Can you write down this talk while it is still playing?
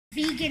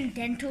Vegan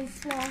dental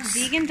floss.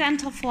 Vegan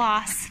dental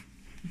floss.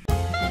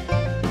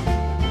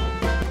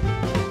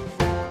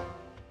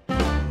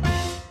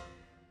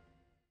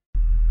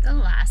 The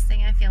last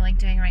thing I feel like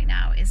doing right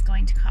now is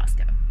going to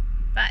Costco,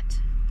 but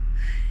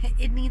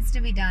it needs to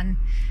be done.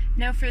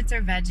 No fruits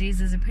or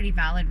veggies is a pretty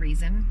valid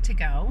reason to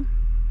go,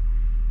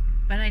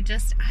 but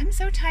I'm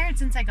so tired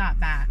since I got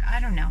back. I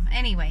don't know.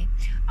 Anyway,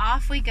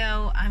 off we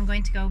go. I'm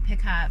going to go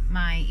pick up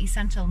my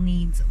essential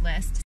needs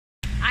list.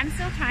 I'm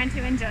still trying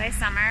to enjoy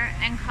summer,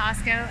 and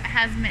Costco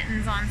has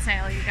mittens on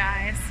sale, you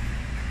guys.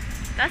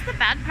 That's the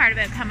bad part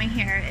about coming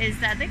here, is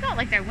that they got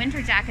like their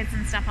winter jackets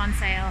and stuff on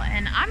sale,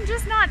 and I'm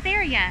just not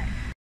there yet.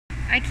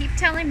 I keep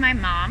telling my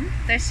mom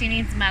that she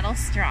needs metal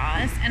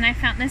straws, and I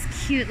found this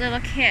cute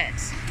little kit.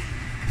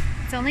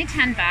 It's only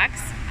 10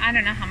 bucks. I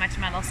don't know how much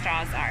metal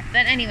straws are,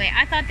 but anyway,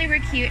 I thought they were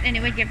cute and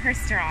it would give her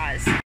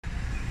straws.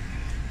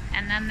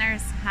 And then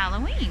there's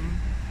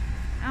Halloween.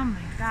 Oh my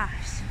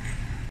gosh.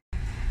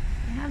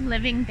 I have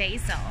living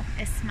basil.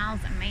 It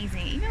smells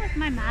amazing, even with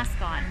my mask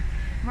on.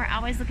 We're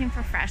always looking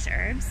for fresh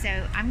herbs,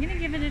 so I'm gonna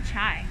give it a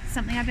try.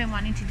 Something I've been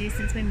wanting to do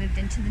since we moved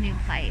into the new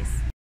place.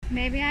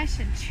 Maybe I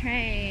should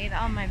trade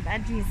all my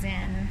veggies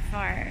in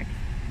for,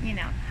 you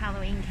know,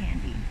 Halloween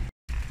candy.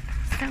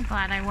 So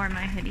glad I wore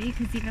my hoodie,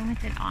 because even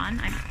with it on,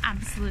 I'm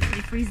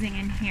absolutely freezing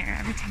in here.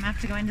 Every time I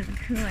have to go into the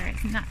cooler,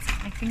 it's nuts.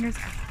 My fingers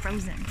are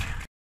frozen.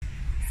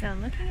 So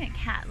looking at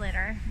cat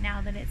litter,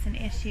 now that it's an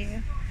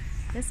issue,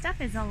 this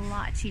stuff is a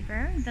lot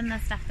cheaper than the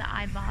stuff that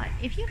I bought.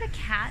 If you have a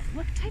cat,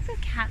 what type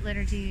of cat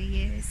litter do you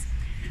use?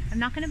 I'm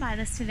not going to buy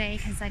this today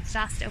because I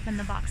just opened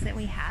the box that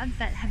we have,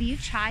 but have you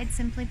tried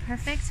Simply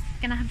Perfect? I'm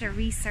going to have to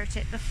research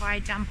it before I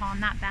jump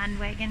on that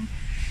bandwagon.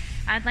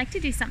 I'd like to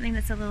do something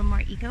that's a little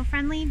more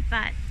eco-friendly,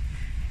 but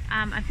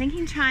I'm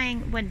thinking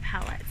trying wood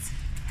pellets.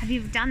 Have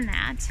you done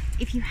that?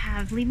 If you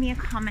have, leave me a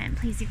comment,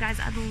 please, you guys.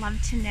 I'd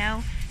love to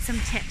know some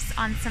tips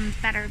on some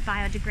better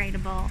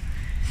biodegradable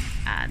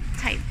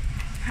type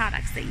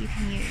products that you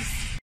can use.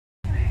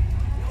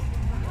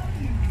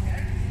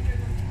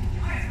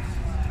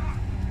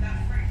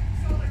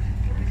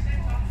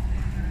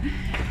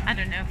 I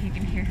don't know if you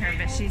can hear her,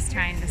 but she's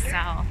trying to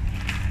sell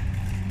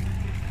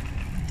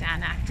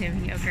Dan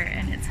Active yogurt,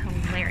 and it's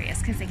hilarious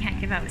because they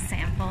can't give out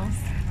samples.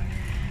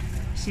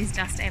 She's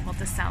just able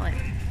to sell it,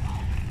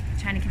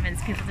 trying to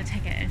convince people to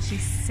take it, and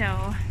she's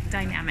so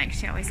dynamic.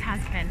 She always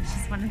has been.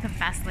 She's one of the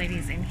best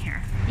ladies in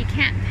here. You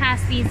can't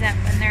pass these up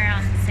when they're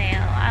on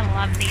sale. I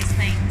love these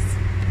things.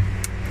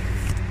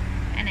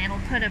 And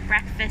it'll put a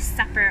breakfast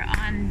supper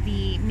on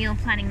the meal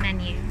planning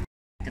menu.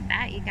 Look at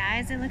that, you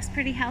guys. It looks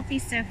pretty healthy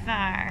so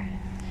far.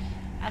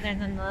 Other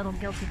than the little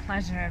guilty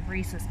pleasure of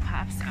Reese's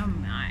Puffs. Oh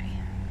my.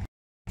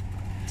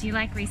 Do you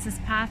like Reese's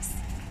Puffs?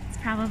 It's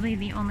probably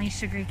the only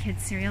sugary kid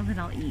cereal that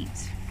I'll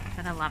eat,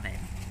 but I love it.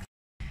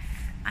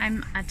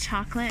 I'm a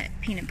chocolate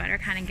peanut butter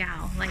kind of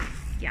gal. Like,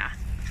 yeah,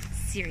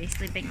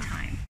 seriously, big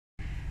time.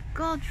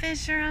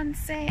 Goldfish are on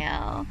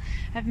sale.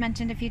 I've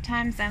mentioned a few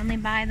times I only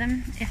buy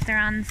them if they're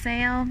on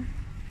sale.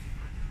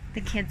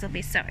 The kids will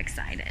be so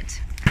excited.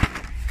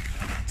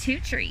 2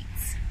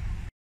 treats.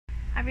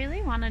 I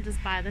really want to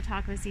just buy the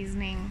taco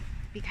seasoning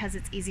because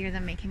it's easier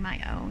than making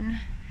my own.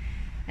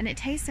 And it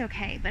tastes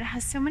okay, but it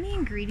has so many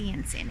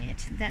ingredients in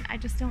it that I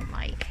just don't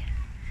like.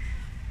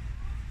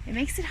 It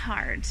makes it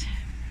hard.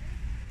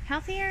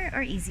 Healthier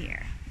or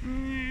easier?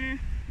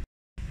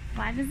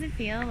 Why does it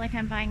feel like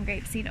I'm buying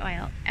grapeseed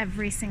oil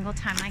every single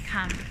time I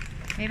come?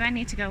 Maybe I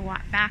need to go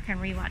back and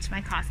rewatch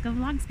my Costco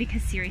vlogs,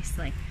 because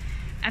seriously,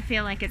 I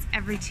feel like it's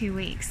every 2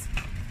 weeks.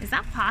 Is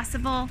that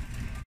possible?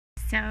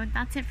 So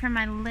that's it for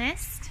my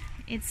list.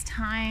 It's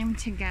time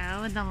to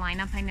go. The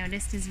lineup, I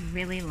noticed, is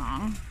really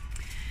long.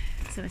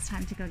 So it's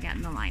time to go get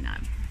in the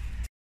lineup.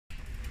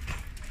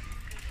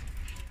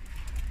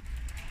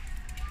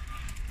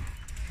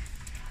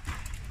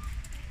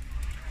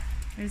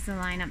 There's the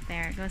line up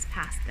there. It goes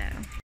past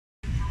though.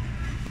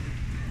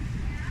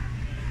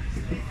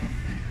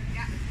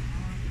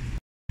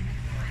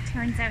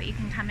 Turns out you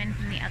can come in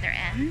from the other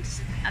end.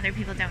 Other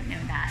people don't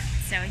know that.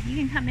 So you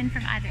can come in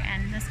from either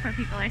end. Those poor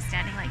people are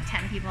standing like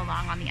 10 people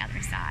long on the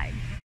other side.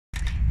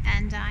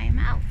 And I am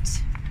out.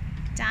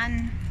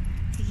 Done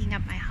picking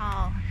up my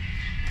haul.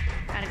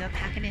 Gotta go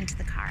pack it into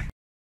the car.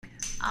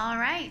 All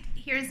right,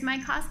 here's my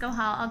Costco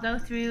haul. I'll go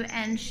through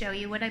and show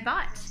you what I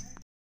bought.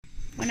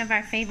 One of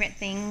our favorite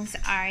things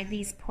are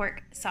these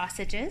pork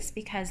sausages,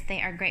 because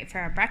they are great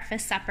for a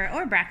breakfast, supper,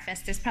 or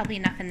breakfast. There's probably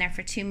enough in there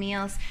for 2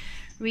 meals.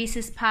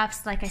 Reese's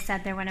Puffs, like I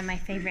said, they're one of my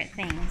favorite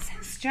things.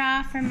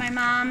 Straw from my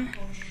mom.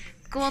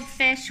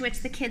 Goldfish,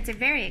 which the kids are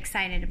very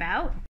excited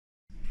about.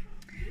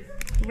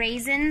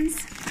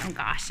 Raisins. Oh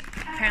gosh,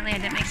 apparently I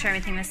didn't make sure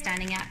everything was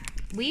standing up.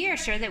 We are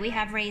sure that we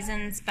have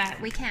raisins, but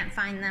we can't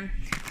find them.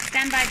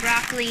 Standby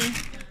broccoli,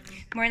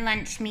 more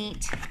lunch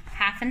meat,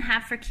 half and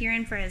half for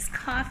Kieran for his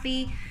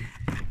coffee.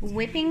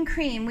 Whipping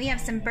cream. We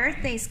have some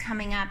birthdays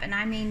coming up, and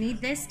I may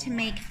need this to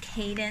make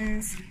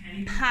Caden's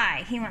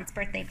pie. He wants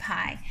birthday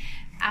pie.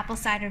 Apple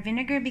cider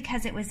vinegar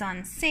because it was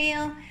on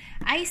sale.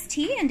 Iced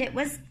tea, and it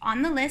was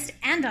on the list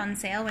and on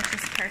sale, which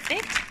is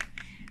perfect.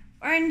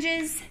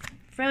 oranges,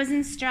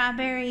 frozen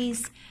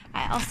strawberries.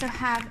 I also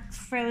have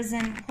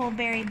frozen whole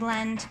berry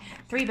blend,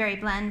 3-berry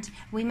blend.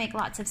 We make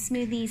lots of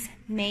smoothies,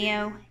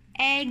 mayo,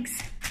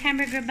 eggs,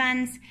 hamburger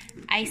buns,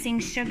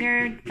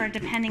 icing2 for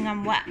depending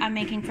on what I'm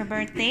making for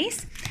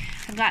birthdays.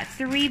 I've got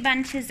 3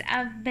 bunches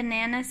of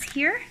bananas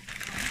here,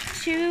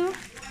 2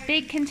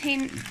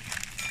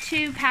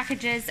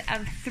 packages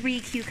of 3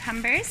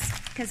 cucumbers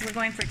because we're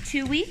going for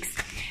 2 weeks,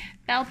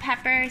 bell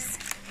peppers,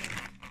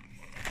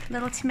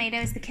 little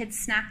tomatoes, the kids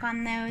snack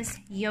on those,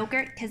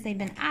 yogurt because they've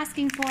been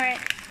asking for it,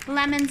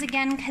 lemons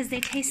again because they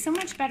taste so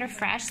much better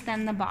fresh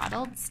than the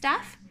bottled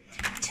stuff,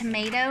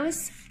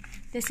 tomatoes.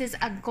 This is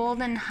a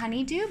golden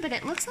honeydew, but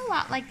it looks a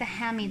lot like the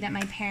hammy that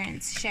my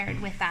parents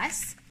shared with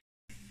us.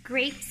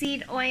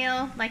 Grapeseed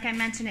oil, like I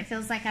mentioned, it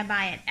feels like I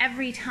buy it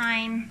every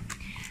time.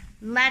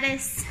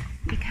 Lettuce,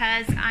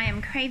 because I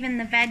am craving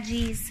the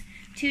veggies.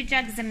 2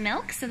 jugs of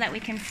milk so that we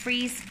can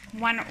freeze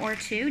 1 or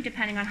 2,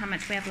 depending on how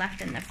much we have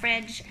left in the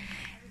fridge.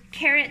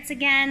 Carrots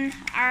again.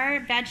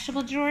 Our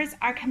vegetable drawers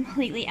are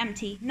completely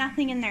empty.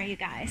 Nothing in there, you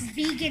guys.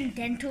 Vegan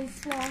dental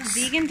floss.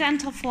 Vegan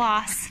dental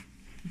floss.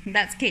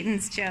 That's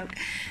Caden's joke.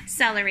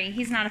 Celery.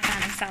 He's not a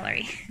fan of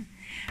celery.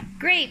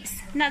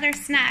 Grapes. Another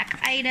snack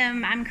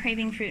item. I'm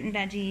craving fruit and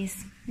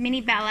veggies.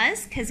 Mini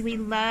Bellas, because we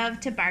love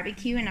to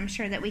barbecue, and I'm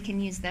sure that we can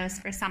use those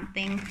for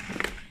something.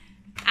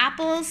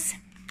 Apples.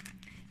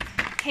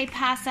 Que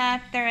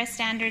pasa, they're a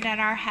standard at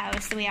our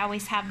house, so we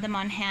always have them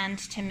on hand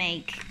to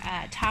make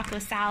taco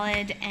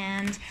salad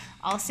and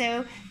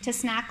also to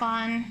snack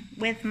on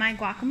with my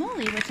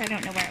guacamole, which I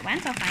don't know where it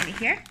went. I'll find it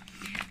here.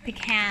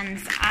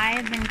 Pecans.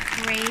 I've been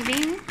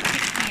craving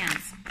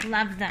pecans.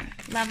 Love them.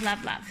 Love,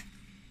 love, love.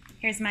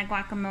 Here's my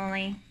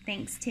guacamole.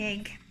 Thanks,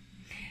 Tig.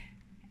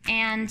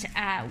 And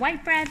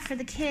white bread for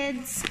the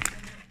kids.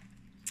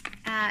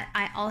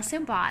 I also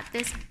bought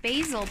this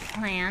basil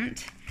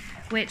plant,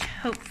 which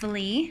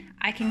hopefully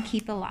I can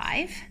keep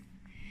alive.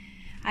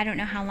 I don't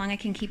know how long I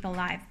can keep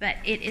alive, but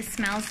it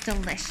smells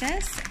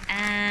delicious,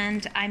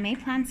 and I may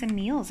plan some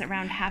meals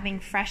around having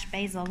fresh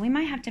basil. We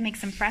might have to make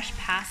some fresh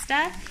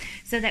pasta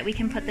so that we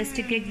can put this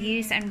to good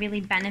use and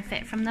really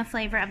benefit from the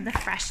flavor of the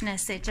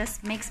freshness. It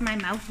just makes my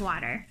mouth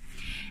water.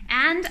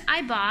 And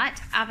I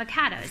bought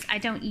avocados. I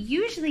don't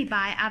usually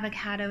buy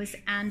avocados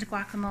and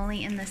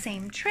guacamole in the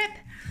same trip,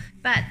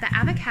 but the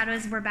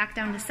avocados were back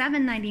down to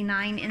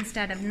 $7.99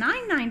 instead of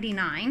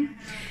 $9.99.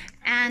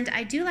 And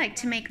I do like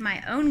to make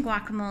my own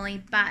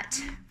guacamole, but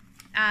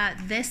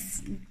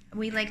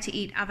we like to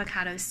eat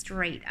avocados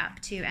straight up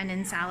too, and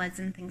in salads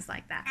and things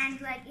like that. And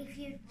like if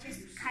you just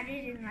cut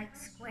it in like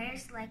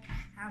squares, like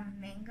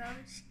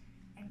mangoes,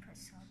 and put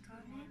salt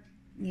on it.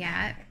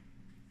 Yeah.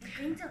 It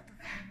brings out the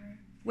flavor.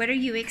 What are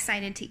you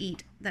excited to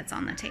eat that's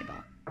on the table?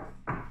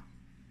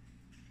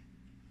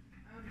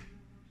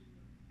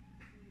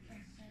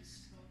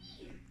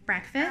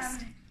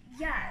 Breakfast?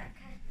 Yeah.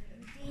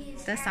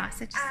 The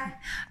sausage.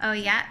 Oh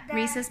yeah,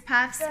 Reese's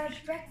Puffs. The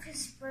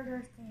breakfast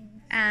burger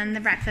thing. And the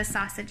breakfast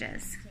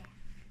sausages. Yeah.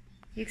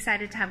 You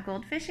excited to have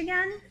goldfish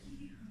again?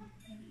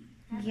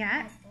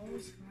 Yeah.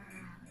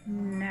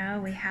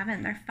 No, we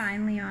haven't. They're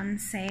finally on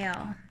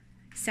sale.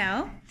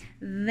 So,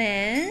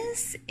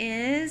 this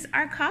is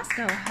our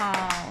Costco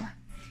haul.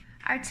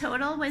 Our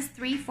total was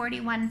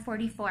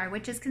 $341.44,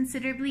 which is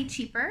considerably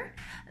cheaper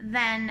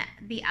than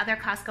the other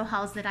Costco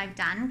hauls that I've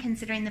done,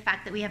 considering the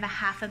fact that we have a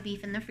half a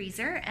beef in the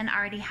freezer and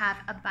already have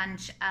a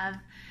bunch of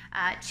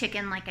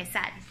chicken, like I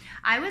said.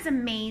 I was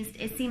amazed.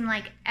 It seemed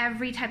like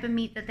every type of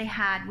meat that they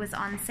had was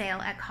on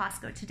sale at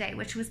Costco today,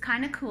 which was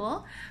kind of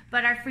cool,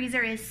 but our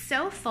freezer is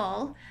so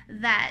full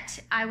that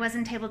I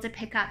wasn't able to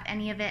pick up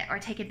any of it or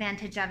take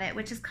advantage of it,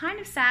 which is kind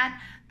of sad,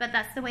 but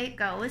that's the way it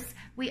goes.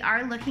 We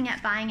are looking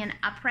at buying an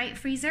upright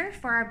freezer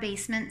for our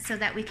basement so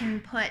that we can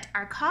put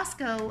our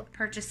Costco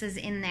purchases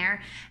in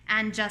there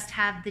and just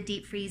have the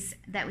deep freeze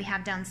that we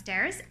have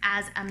downstairs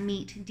as a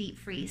meat deep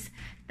freeze.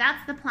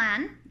 That's the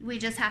plan. We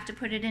just have to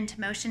put it into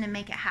motion and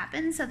make it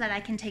happen so that I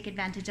can take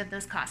advantage of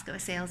those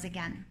Costco sales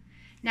again.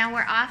 Now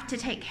we're off to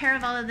take care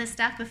of all of this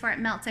stuff before it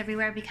melts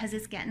everywhere because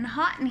it's getting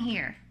hot in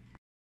here.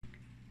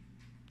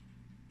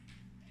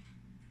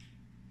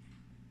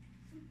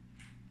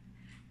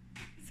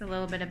 It's a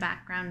little bit of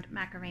background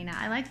Macarena.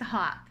 I like the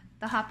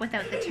hop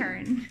without the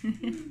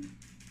turn.